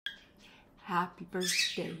Happy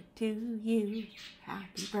birthday to you.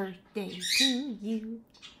 Happy birthday to you.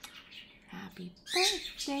 Happy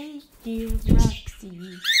birthday, dear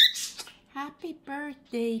Roxy. Happy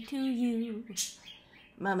birthday to you.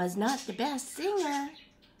 Mama's not the best singer,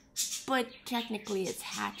 but technically it's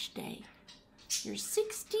Hatch Day. You're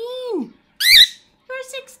 16. You're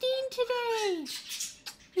 16 today.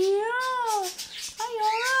 Yeah. Hi,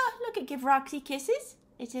 Aura. Look at, give Roxy kisses.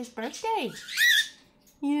 It's his birthday.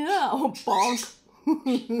 Yeah. Oh, bonk.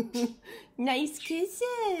 Nice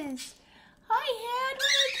kisses. Hi,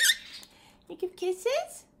 Hedwig. You give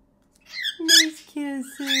kisses? Nice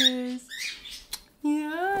kisses.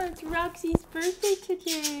 Yeah, it's Roxy's birthday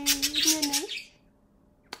today. Isn't that nice?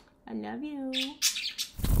 I love you.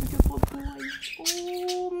 Beautiful boy.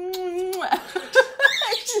 Oh,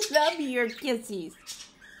 I love your kisses.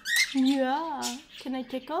 Yeah. Can I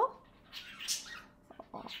tickle?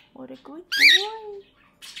 Oh, what a good boy.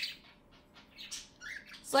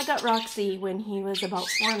 So I got Roxy when he was about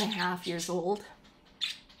 4.5 years old.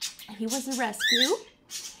 He was a rescue,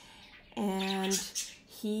 and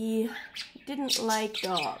he didn't like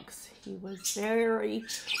dogs. He was very,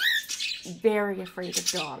 very afraid of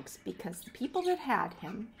dogs because the people that had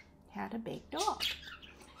him had a big dog.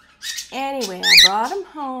 Anyway, I brought him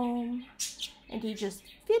home, and he just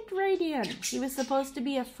fit right in. He was supposed to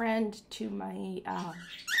be a friend to my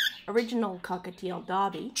original cockatiel,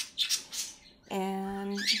 Dobby,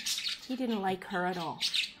 and he didn't like her at all.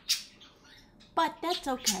 But that's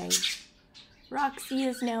okay. Roxy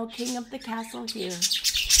is now king of the castle here.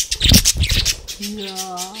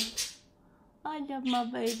 Yeah. I love my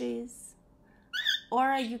babies.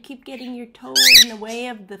 Aura, you keep getting your toe in the way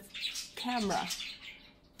of the camera.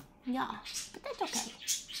 Yeah, but that's okay.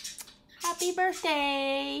 Happy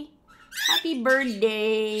birthday. Happy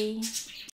birthday.